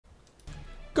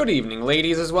Good evening,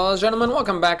 ladies as well as gentlemen.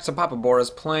 Welcome back to Papa Boris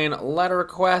playing Letter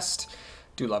Quest.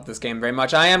 Do love this game very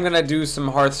much. I am gonna do some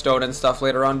Hearthstone and stuff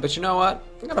later on, but you know what?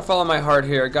 I gotta follow my heart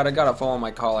here. Gotta follow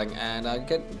my calling and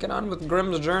get on with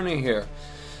Grimm's journey here.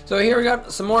 So here we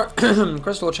got some more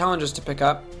crystal challenges to pick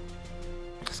up.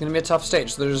 It's gonna be a tough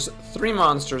stage. So there's 3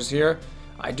 monsters here.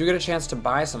 I do get a chance to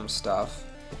buy some stuff,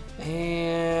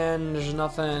 and there's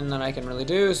nothing that I can really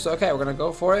do. So okay, we're gonna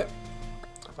go for it.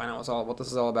 Find out what this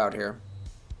is all about here.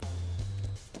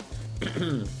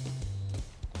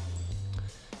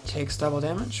 Takes double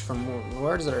damage from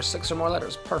words that are 6 or more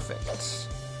letters. Perfect. This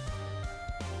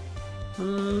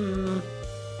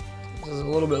is a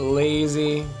little bit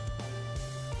lazy,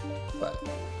 but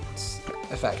it's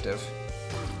effective.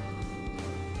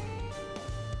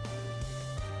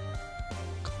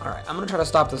 Alright, I'm gonna try to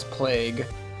stop this plague,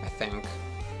 I think.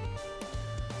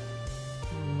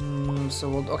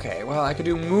 Okay, well, I could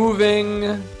do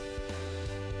moving.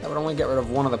 That would only get rid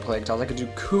of one of the plague tiles. I could do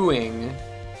cooing.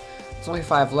 It's only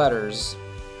 5 letters.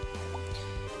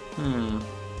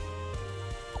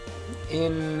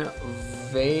 Invasive?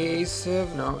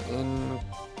 No,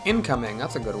 incoming.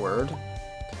 That's a good word.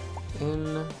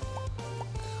 Incoming.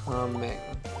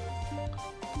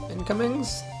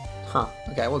 Incomings? Huh.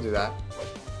 Okay, we'll do that.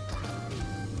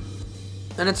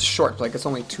 And it's a short plague. It's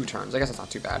only 2 turns. I guess it's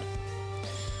not too bad.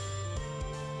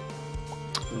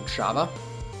 Java.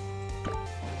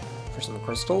 For some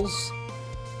crystals.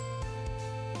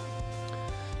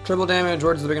 Triple damage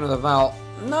towards the beginning of the Val.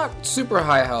 Not super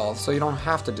high health, so you don't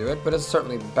have to do it, but it's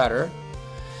certainly better.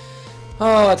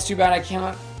 Oh, it's too bad I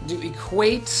cannot do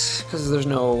equate because there's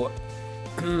no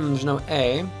there's no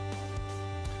A.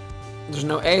 There's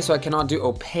no A, so I cannot do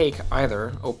opaque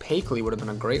either. Opaquely would have been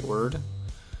a great word.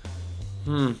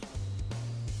 I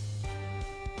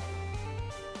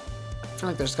feel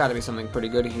like there's got to be something pretty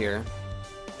good here.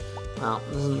 Well,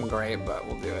 this isn't great, but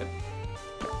we'll do it.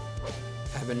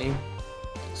 Ebony.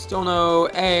 Still no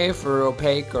A for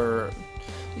opaque or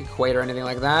equate or anything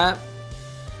like that.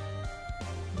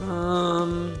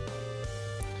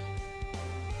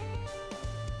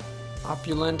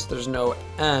 Opulent. There's no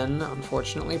N,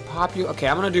 unfortunately. Okay,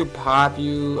 I'm gonna do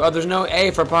Oh, there's no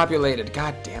A for populated.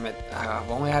 God damn it!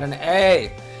 I've only had an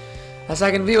A. A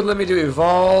second V would let me do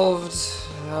evolved.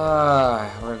 We're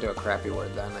gonna do a crappy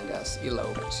word then, I guess.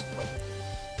 Eloped.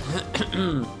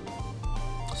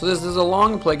 So this is a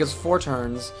long plague. It's 4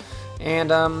 turns,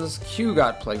 and this Q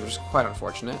got plagued, which is quite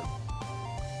unfortunate.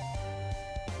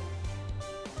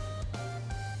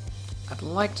 I'd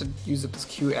like to use up this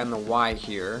Q and the Y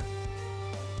here.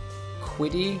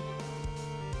 Quiddy.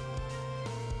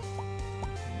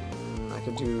 I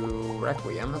could do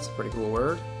Requiem. That's a pretty cool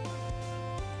word.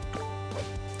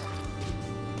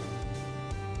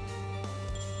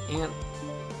 And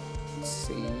let's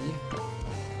see.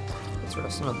 Let's rid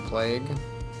of some of the plague.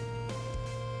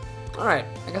 Alright,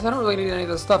 I guess I don't really need any of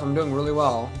this stuff. I'm doing really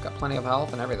well. Got plenty of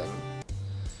health and everything.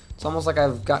 It's almost like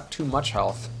I've got too much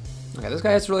health. Okay, this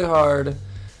guy hits really hard.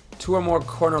 2 or more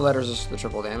corner letters is the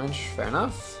triple damage. Fair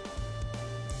enough.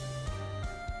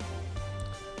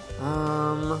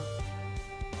 I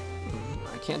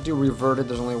can't do reverted.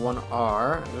 There's only 1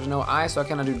 R. There's no I, so I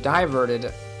cannot do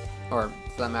diverted. Or,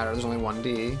 for that matter, there's only 1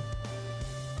 D.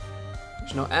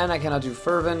 There's no N. I cannot do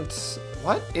fervent.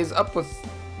 What is up with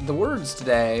the words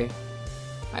today?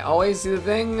 I always see the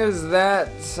things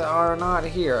that are not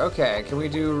here. Okay, can we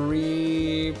do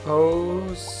reposted?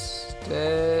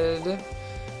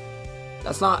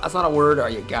 That's not a word. Are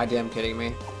you goddamn kidding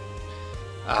me?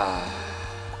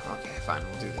 Okay, fine.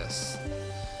 We'll do this.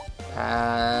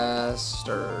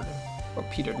 Pastured. Oh,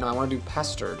 petered. No, I want to do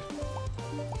pastured.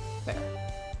 There.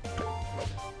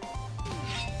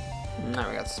 Now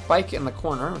we got spike in the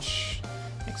corner, which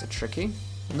makes it tricky.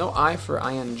 No I for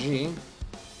ing.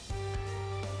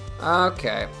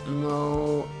 Okay,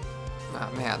 no. Ah,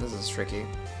 man, this is tricky.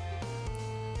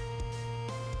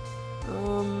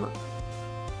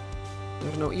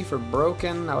 There's no E for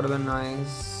broken. That would have been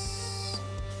nice.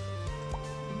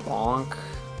 Bonk.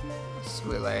 That's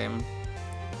really lame.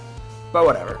 But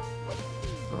whatever.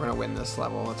 We're gonna win this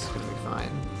level. It's gonna be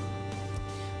fine.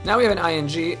 Now we have an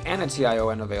ing and a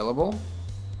tion available.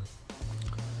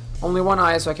 Only 1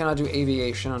 I, so I cannot do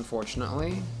aviation,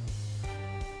 unfortunately.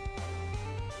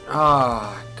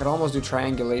 I could almost do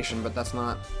triangulation, but that's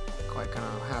not quite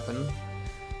gonna happen.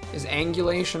 Is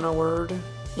angulation a word?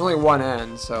 There's only 1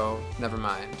 N, so never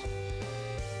mind.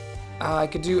 I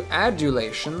could do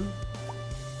adulation,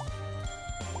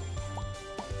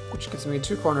 which gets me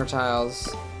 2 corner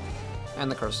tiles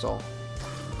and the crystal.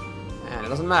 And it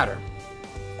doesn't matter.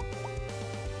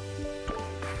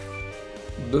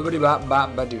 Boobity bop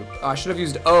bop ba doop. Oh, I should have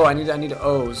used O. I need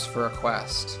O's for a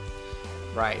quest.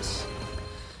 Right.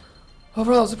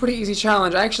 Overall, it was a pretty easy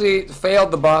challenge. I actually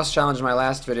failed the boss challenge in my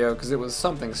last video because it was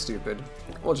something stupid.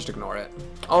 We'll just ignore it.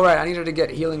 Alright, I needed to get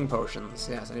healing potions.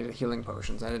 Yes, I needed healing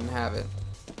potions. I didn't have it.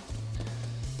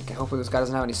 Okay, hopefully this guy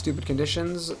doesn't have any stupid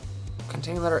conditions.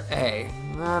 Containing letter A.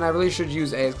 Man, I really should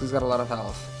use A's because he's got a lot of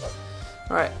health.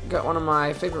 Alright, got one of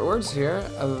my favorite words here.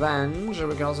 Avenge.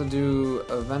 We can also do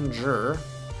Avenger.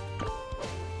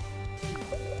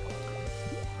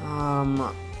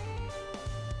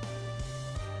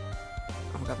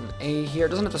 We got an A here. It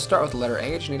doesn't have to start with the letter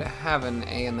A. You just need to have an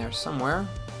A in there somewhere.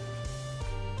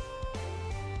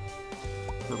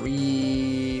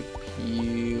 Repealer.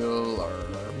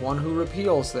 One who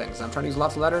repeals things. I'm trying to use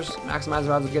lots of letters, maximize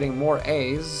the odds of getting more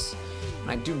A's. And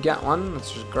I do get one.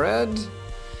 That's just good.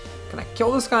 Can I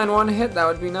kill this guy in one hit? That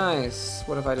would be nice.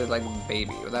 What if I did like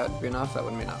baby? Would that be enough? That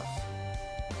wouldn't be enough.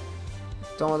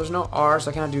 There's no R, so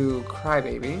I cannot do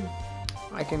crybaby.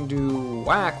 I can do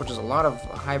whack, which is a lot of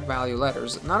high value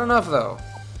letters. Not enough though.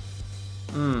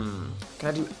 Can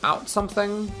I do out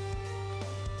something?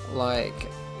 Like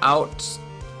out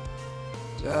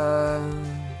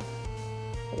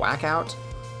whack out?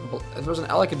 If there was an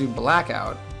L I could do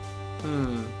blackout.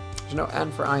 There's no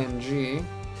N for ing.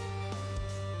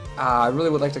 I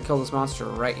really would like to kill this monster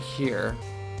right here.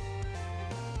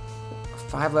 A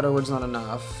 5-letter word's not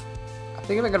enough. I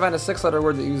think if I could find a 6-letter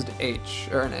word that used H,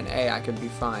 or an A, I could be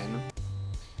fine.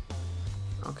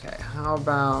 Okay, how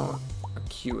about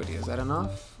acuity? Is that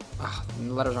enough? Ah,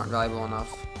 the letters aren't valuable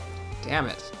enough. Damn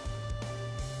it.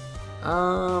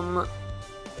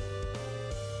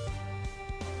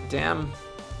 Damn.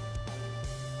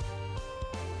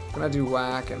 I'm gonna do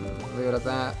whack and leave it at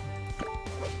that.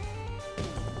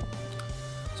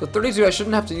 So 32, I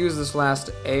shouldn't have to use this last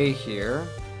A here.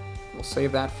 We'll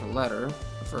save that for later.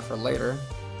 So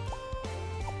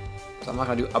I'm not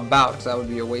gonna do about because that would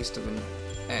be a waste of an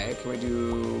A. Can we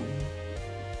do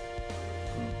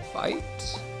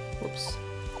bite? Whoops.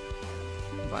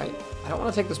 Bite. I don't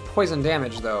want to take this poison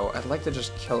damage though. I'd like to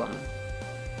just kill him.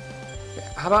 Okay,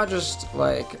 how about just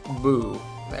like boo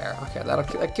there? Okay,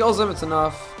 that kills him. It's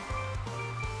enough.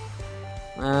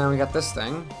 And we got this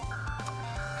thing.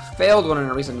 I failed one in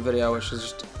a recent video, which is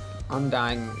just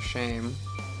undying shame.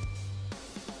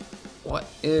 What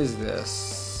is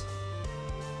this?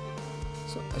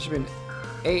 So that should be an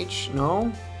H,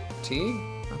 no? T?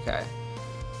 Okay.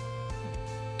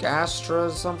 Gastra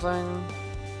something?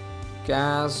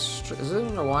 Is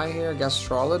it a Y here?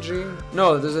 Gastrology?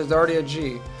 No, there's already a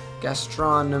G.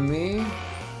 Gastronomy?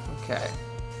 Okay.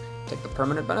 Take the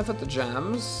permanent benefit, the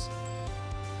gems.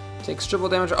 Takes triple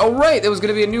damage. Oh, right! It was going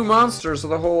to be a new monster, so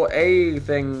the whole A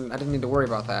thing, I didn't need to worry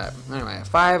about that. Anyway,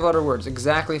 5-letter words.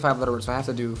 Exactly 5-letter words. So I have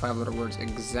to do 5-letter words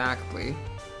exactly.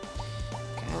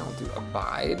 Okay, I'll do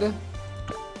abide.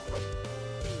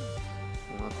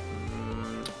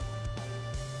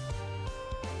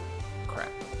 Crap.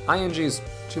 ING is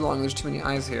too long. There's too many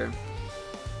I's here.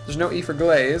 There's no E for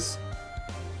glaze.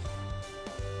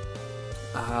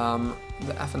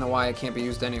 The F and the Y can't be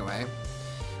used anyway.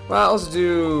 Well, let's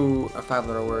do a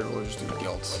 5-letter word. We'll just do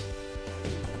guilt.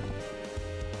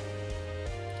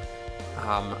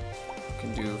 We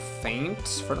can do faint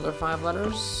for another 5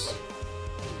 letters.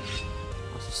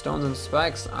 Also stones and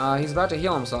spikes. He's about to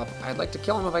heal himself. I'd like to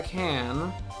kill him if I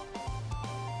can.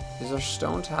 These are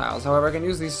stone tiles. However, I can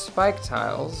use these spike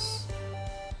tiles.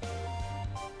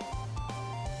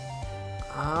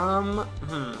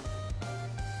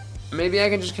 Maybe I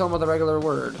can just kill him with a regular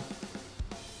word.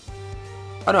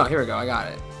 Oh no, here we go, I got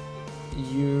it.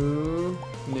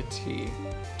 Unity.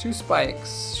 2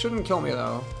 spikes. Shouldn't kill me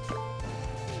though.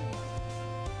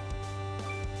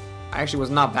 I actually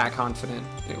was not that confident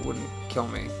it wouldn't kill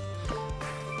me.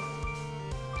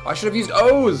 Oh, I should have used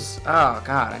O's! Oh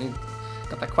god,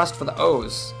 got the quest for the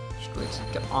O's. Should really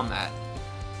get on that.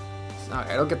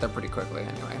 Okay, it'll get there pretty quickly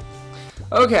anyway.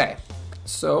 Okay,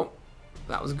 so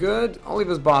that was good. I'll leave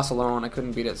this boss alone. I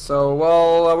couldn't beat it. So,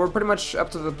 well, we're pretty much up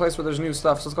to the place where there's new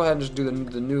stuff. So let's go ahead and just do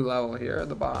the new level here,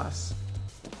 the boss.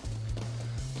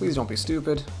 Please don't be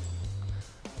stupid.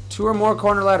 2 or more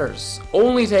corner letters.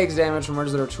 Only takes damage from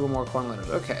words that are 2 or more corner letters.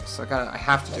 Okay, so I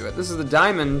have to do it. This is the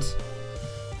diamond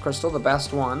crystal, the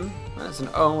best one. And it's an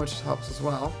O, which helps as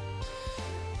well.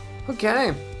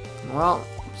 Okay. Well,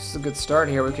 this is a good start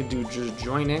here. We could do just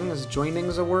joining. Is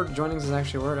joinings a word? Joinings is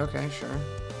actually a word. Okay, sure.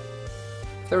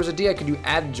 If there was a D, I could do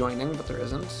adjoining, but there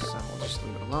isn't, so we'll just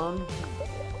leave it alone.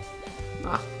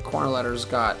 Corner letters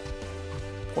got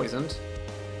poisoned.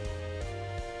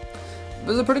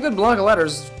 There's a pretty good block of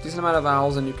letters, decent amount of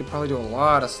vowels, and you could probably do a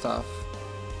lot of stuff.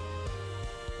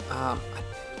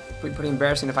 It'd be pretty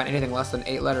embarrassing to find anything less than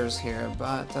 8 letters here,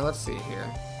 but let's see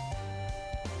here.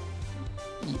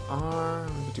 ER,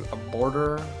 we could do a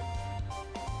border.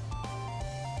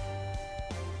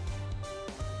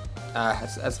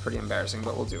 That's pretty embarrassing,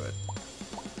 but we'll do it.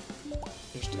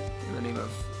 Just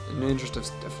in the interest of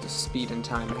speed and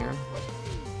time here.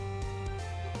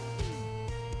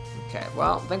 Okay,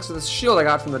 well, thanks to this shield I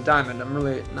got from the diamond, I'm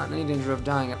really not in any danger of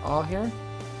dying at all here.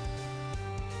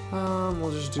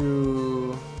 We'll just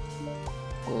do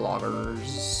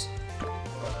loggers.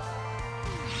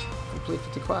 Complete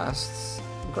 50 quests.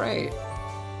 Great.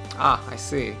 Ah, I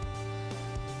see.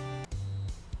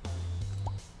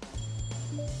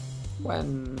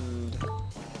 Wind.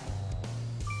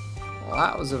 Well,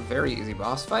 that was a very easy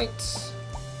boss fight.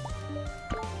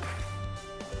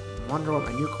 I wonder what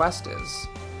my new quest is.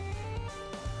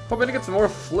 Hoping to get some more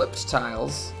flipped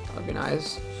tiles. That would be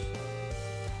nice.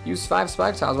 Use 5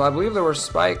 spike tiles. Well, I believe there were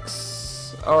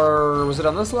spikes. Or was it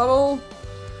on this level?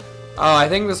 Oh, I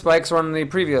think the spikes were on the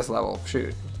previous level.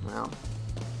 Shoot. Wow.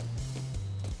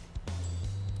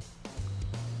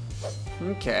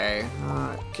 Okay.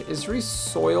 Is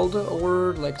re-soiled a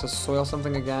word? Like to soil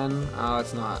something again? Oh,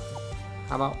 it's not.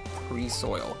 How about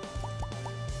pre-soil?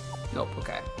 Nope,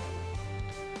 okay.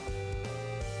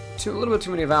 A little bit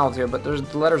too many vowels here, but the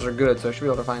letters are good, so I should be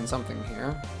able to find something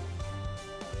here.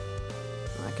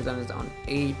 I could then it's on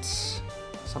 8,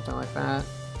 something like that.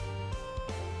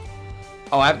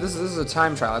 Oh, this is a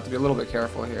time trial. I have to be a little bit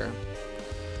careful here.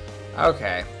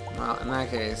 Okay, well, in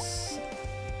that case,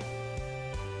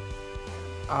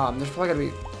 there's probably gotta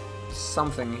be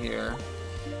something here,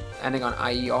 ending on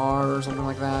IER or something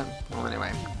like that. Well,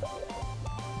 anyway.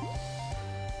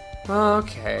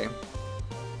 Okay.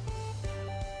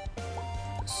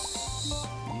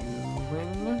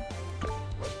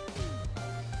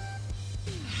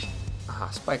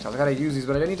 Spike tiles. I gotta use these,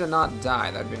 but I need to not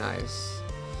die. That'd be nice.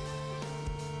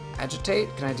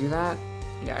 Agitate? Can I do that?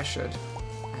 Yeah, I should.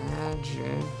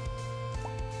 Agitate.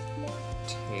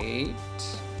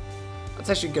 Let's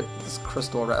actually get this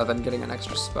crystal rather than getting an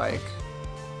extra spike.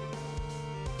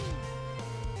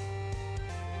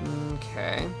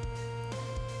 Okay.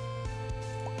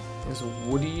 Is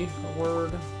woody a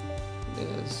word? It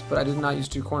is. But I did not use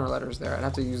 2 corner letters there. I'd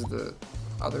have to use the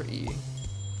other E.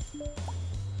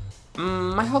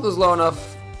 My health is low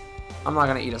enough. I'm not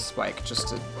gonna eat a spike just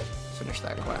to finish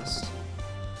that quest.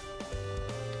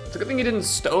 It's a good thing you didn't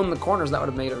stone the corners. That would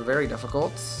have made it very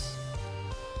difficult.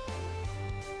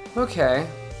 Okay.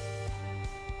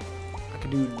 I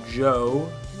could do Joe.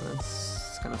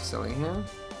 That's kind of silly here.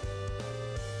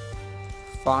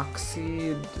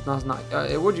 Foxy.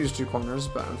 It would use 2 corners,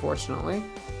 but unfortunately.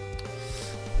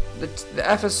 The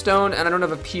F is stone, and I don't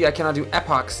have a P. I cannot do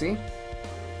epoxy.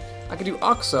 I could do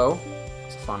Oxo.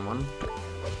 It's a fun one.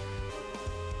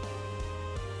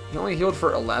 He only healed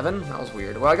for 11? That was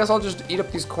weird. Well, I guess I'll just eat up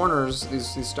these corners,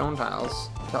 these stone tiles,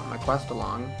 to help my quest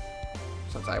along,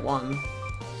 since I won.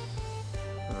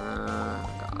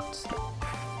 God.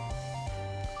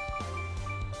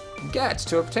 Get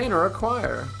to obtain or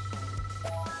acquire.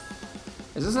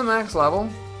 Is this a max level?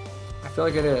 I feel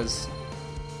like it is.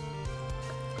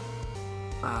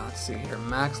 Let's see here.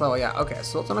 Max level, yeah. Okay,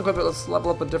 so let's unequip it. Let's level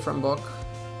up a different book.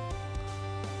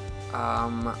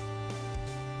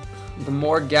 The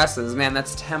more guesses. Man,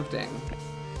 that's tempting.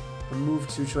 Remove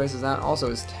 2 choices. That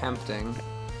also is tempting.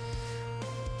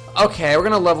 Okay, we're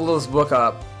gonna level this book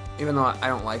up, even though I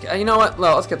don't like it. You know what?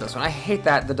 Well, let's get this one. I hate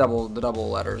that the double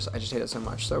letters. I just hate it so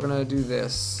much. So we're gonna do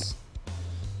this.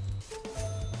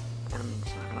 And I'm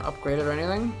not gonna upgrade it or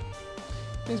anything.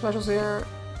 Any specials here?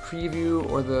 Preview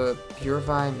or the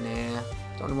purify? Nah,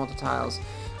 don't even want the tiles.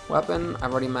 Weapon,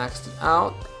 I've already maxed it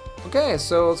out. Okay,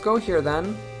 so let's go here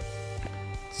then.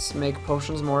 Let's make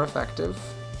potions more effective.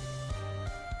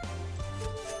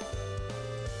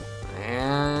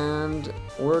 And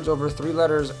words over 3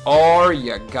 letters. Are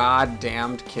you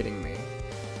goddamned kidding me?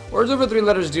 Words over 3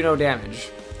 letters do no damage.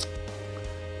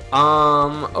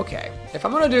 Okay. If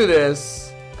I'm gonna do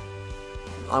this,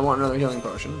 I want another healing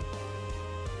potion.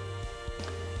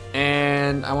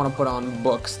 And I want to put on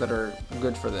books that are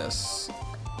good for this.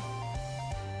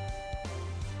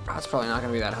 That's probably not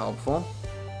going to be that helpful.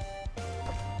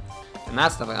 And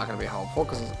that's definitely not going to be helpful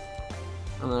because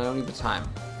I don't need the time.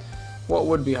 What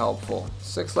would be helpful?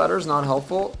 6 letters, not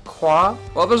helpful. Qua?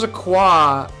 Well, if there's a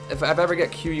qua, if I ever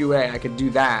get QUA, I could do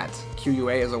that.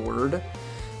 QUA is a word.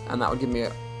 And that would give me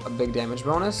a big damage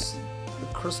bonus. The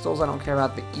crystals, I don't care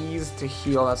about. The E's to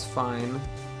heal, that's fine.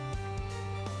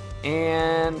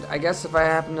 And I guess if I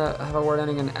happen to have a word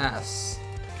ending in S,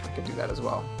 I could do that as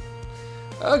well.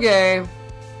 Okay.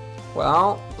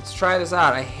 Well, let's try this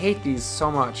out. I hate these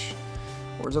so much.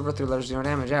 Words over 3 letters do no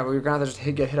damage. Yeah, but we're gonna have to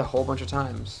just get hit a whole bunch of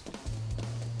times.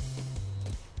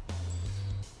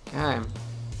 Okay.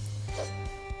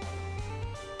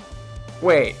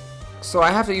 Wait. So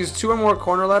I have to use 2 or more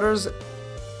corner letters,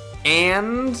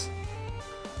 and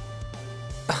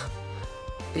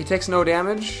he takes no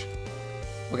damage.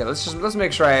 Okay, let's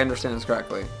make sure I understand this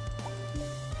correctly.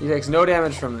 He takes no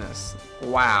damage from this.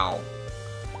 Wow.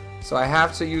 So I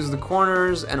have to use the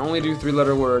corners and only do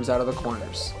 3-letter words out of the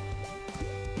corners.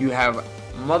 You have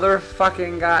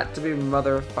motherfucking got to be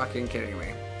motherfucking kidding me.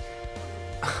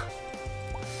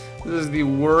 This is the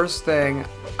worst thing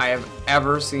I have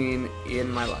ever seen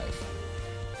in my life.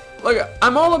 Look,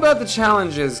 I'm all about the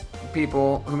challenges,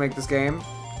 people who make this game.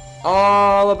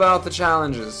 All about the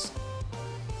challenges.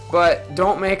 But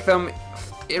don't make them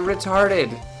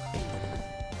retarded.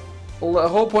 Well, the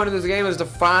whole point of this game is to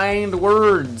find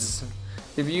words.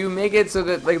 If you make it so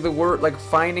that like the word, like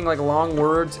finding like long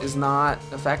words is not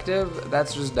effective,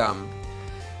 that's just dumb.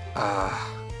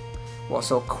 Well,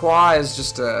 so qua is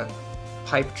just a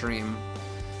pipe dream.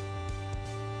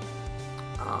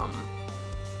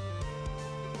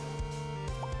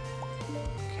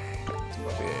 Okay, it's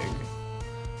big.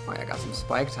 Oh yeah, I got some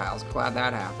spike tiles. Glad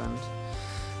that happened.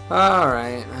 All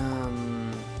right.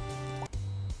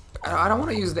 I don't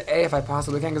want to use the A if I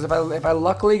possibly can, because if I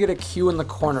luckily get a Q in the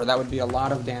corner, that would be a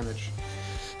lot of damage.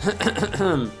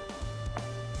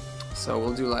 So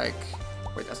we'll do like,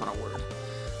 wait, that's not a word.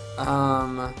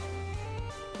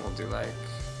 We'll do like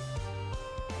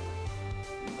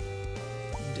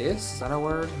this. Is that a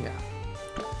word? Yeah.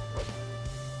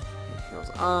 He goes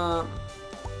up,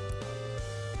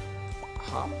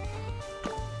 hop.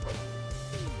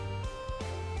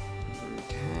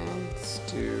 Okay, let's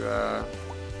do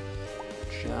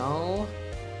gel.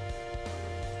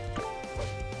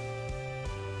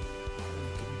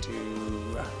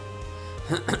 Do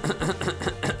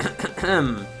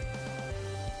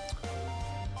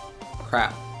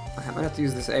crap. I might have to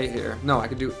use this A here. No, I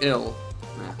could do ill.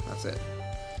 Yeah, that's it.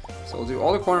 So we'll do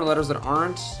all the corner letters that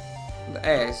aren't the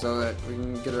A so that we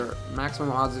can get a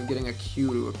maximum odds of getting a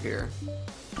Q to appear.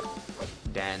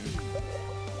 Den.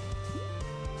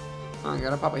 Oh, I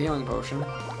gotta pop a healing potion.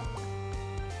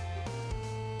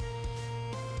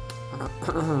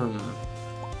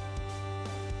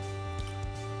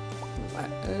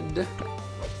 Lead.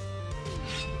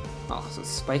 Oh, so it's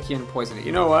spiky and poisony.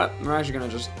 You know what? I'm actually gonna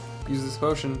just use this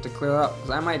potion to clear up,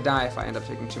 because I might die if I end up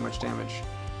taking too much damage.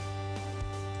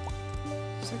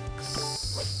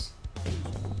 6.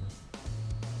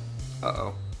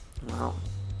 Uh-oh. Well.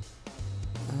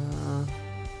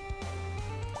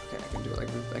 Okay, I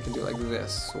can do it like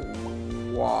this.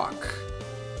 Walk.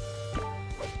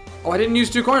 Oh, I didn't use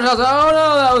 2 corner tiles. Oh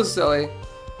no, that was silly.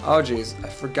 Oh jeez, I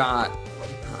forgot.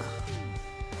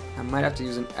 I might have to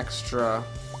use an extra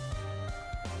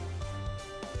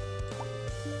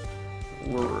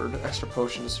word, extra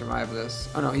potion to survive this.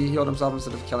 Oh no, he healed himself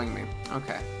instead of killing me.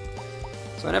 Okay.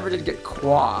 So I never did get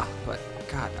qua, but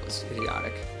god, that was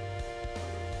idiotic.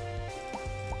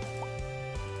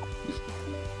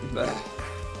 Blech.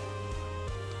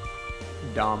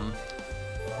 Dumb.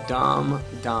 Dumb,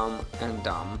 dumb, and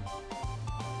dumb.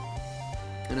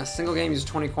 In a single game, use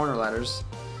 20 corner letters.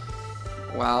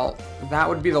 Well, that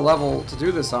would be the level to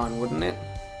do this on, wouldn't it?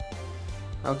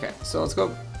 Okay, so let's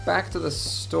go back to the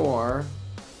store.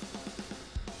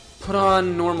 Put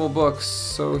on normal books.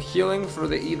 So healing for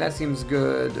the E, that seems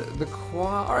good. The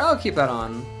qua, or I'll keep that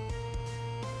on.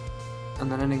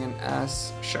 And then ending in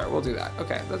S. Sure, we'll do that.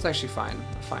 Okay, that's actually fine.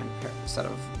 A fine set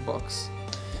of books.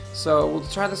 So we'll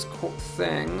try this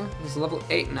thing. It's level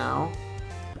 8 now.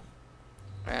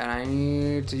 And I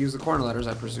need to use the corner letters,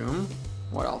 I presume.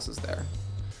 What else is there?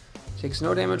 Takes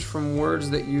no damage from words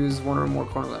that use 1 or more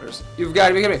corner letters. You've got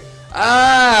to be kidding me.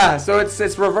 Ah! So it's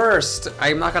reversed.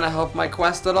 I'm not going to help my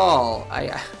quest at all.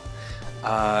 It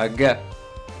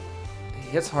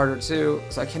hits harder too.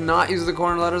 So I cannot use the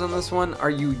corner letters on this one.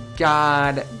 Are you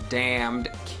goddamned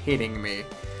kidding me?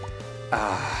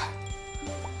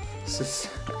 This is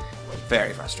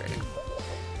very frustrating.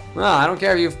 Well, I don't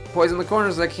care if you've poisoned the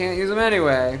corners, I can't use them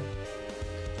anyway.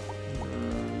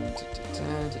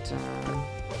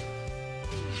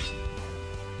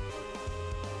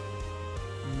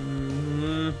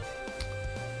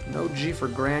 No G for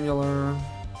granular.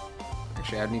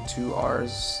 Actually, I'd need 2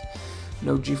 R's.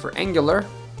 No G for angular.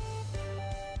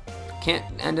 Can't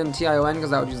end in TION because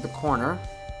that would use the corner.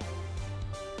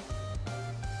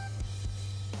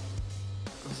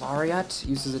 Variat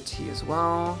uses a T as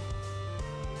well.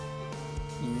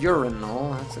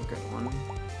 Urinal, that's a good one.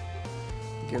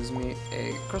 Gives me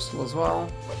a crystal as well.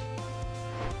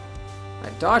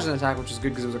 dodged an attack, which is good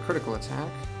because it was a critical attack.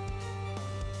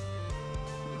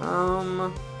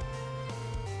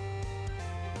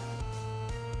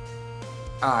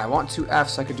 I want 2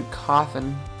 Fs, so I could do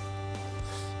coffin.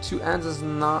 2 N's is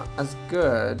not as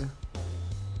good.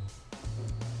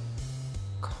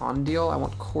 Condial? I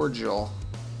want cordial.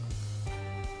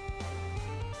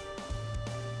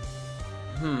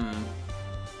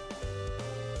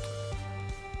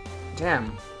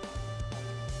 Damn.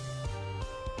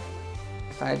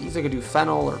 If I had easy, I could do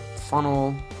fennel or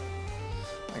funnel.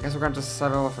 I guess we're going to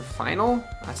settle for final?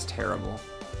 That's terrible.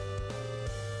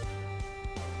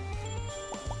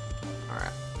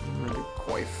 Alright, I'm going to do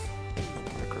coif.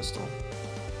 The crystal.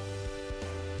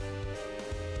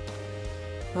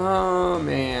 Oh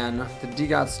man. The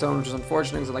D-God Stone, which is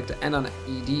unfortunate because I'd like to end on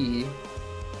ED.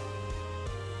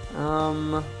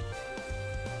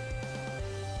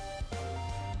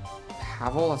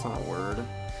 Pavel? That's not a word.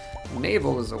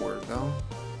 Navel is a word, though.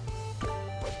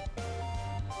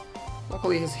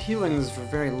 Luckily, his healing is for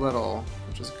very little,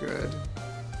 which is good.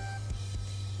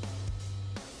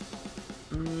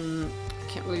 I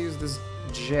can't really use this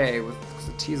J because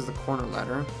the T is the corner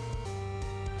letter.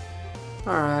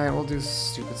 Alright, we'll do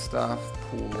stupid stuff.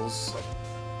 Pools.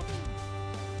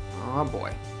 Oh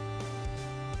boy.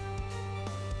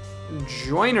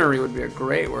 Joinery would be a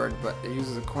great word, but it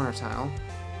uses a corner tile.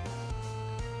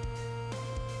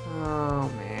 Oh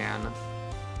man.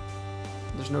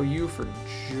 There's no U for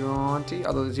jaunty,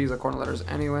 although the T's are corner letters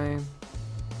anyway.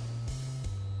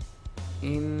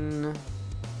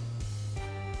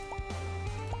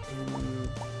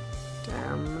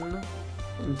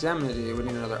 Indemnity would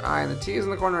need another I, and the T is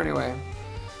in the corner anyway.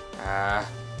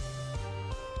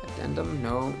 Addendum,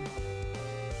 no.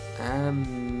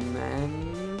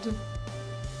 Amend.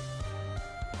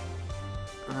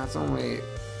 That's only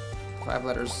 5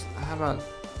 letters. How about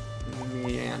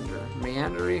meander?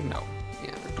 Meandery? No.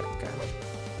 Meander. Okay.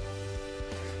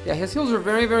 Yeah, his heals are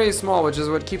very, very small, which is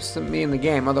what keeps me in the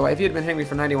game. Otherwise, if he had been hitting me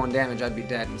for 91 damage, I'd be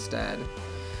dead instead.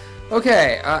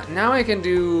 Okay, now I can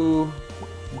do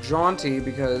jaunty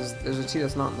because there's a T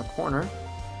that's not in the corner.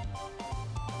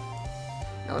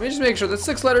 Now let me just make sure. That's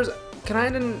 6 letters. Can I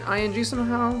add an ing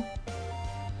somehow?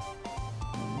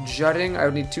 Jutting, I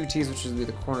would need 2 T's, which would be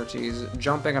the corner T's.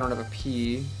 Jumping, I don't have a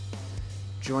P.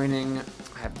 Joining,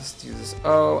 I have to use this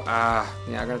O. Yeah,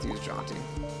 I'm gonna have to use jaunty.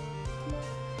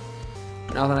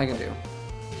 Nothing I can do.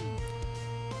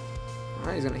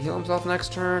 Alright, he's gonna heal himself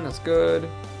next turn. That's good.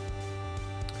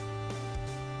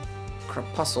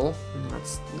 Crepuscle,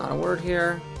 that's not a word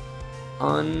here.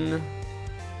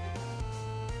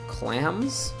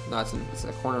 Clams? No, it's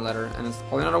a corner letter, and it's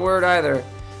probably not a word either.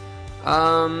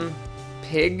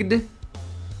 Pigged.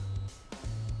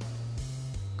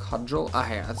 Cudgel.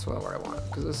 Yeah, that's what I want,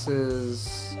 because this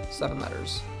is 7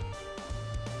 letters.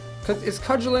 Is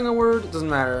cudgeling a word? It doesn't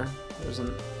matter. There's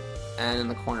an N in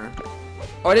the corner.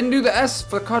 Oh, I didn't do the S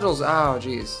for cudgels. Oh,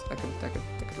 jeez, that could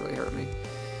really hurt me.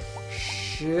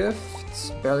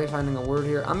 Shifts. Barely finding a word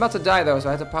here. I'm about to die though, so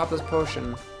I have to pop this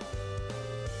potion.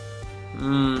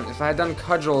 If I had done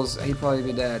cudgels, he'd probably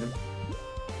be dead.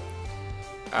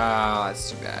 Oh,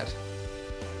 that's too bad.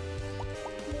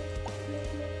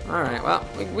 Alright, well,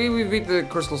 we beat the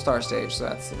Crystal Star stage, so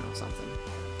that's, something.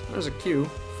 There's a Q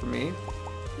for me.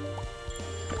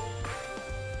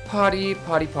 Potty,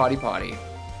 potty, potty, potty.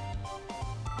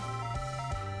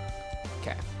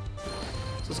 Okay.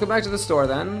 So let's go back to the store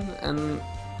then, and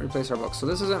replace our books. So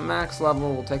this is at max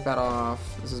level, we'll take that off.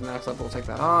 This is max level, we'll take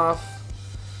that off.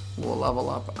 We'll level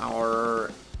up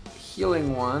our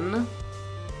healing one.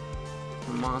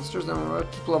 Monsters, then we'll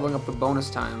keep leveling up the bonus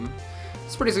time.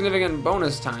 It's pretty significant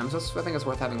bonus time, so I think it's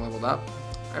worth having leveled up.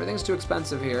 Everything's too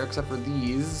expensive here, except for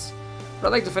these. But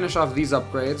I'd like to finish off these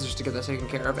upgrades, just to get that taken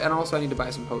care of. And also I need to buy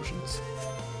some potions.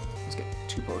 Let's get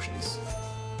 2 potions.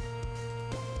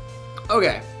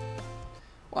 Okay.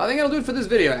 Well, I think that'll do it for this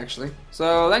video, actually.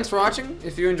 So, thanks for watching.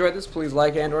 If you enjoyed this, please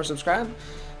like and or subscribe.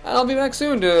 And I'll be back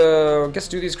soon to, I guess,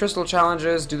 do these crystal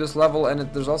challenges, do this level, and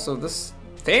there's also this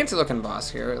fancy looking boss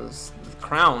here, this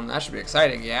crown. That should be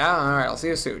exciting, yeah? Alright, I'll see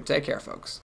you soon. Take care, folks.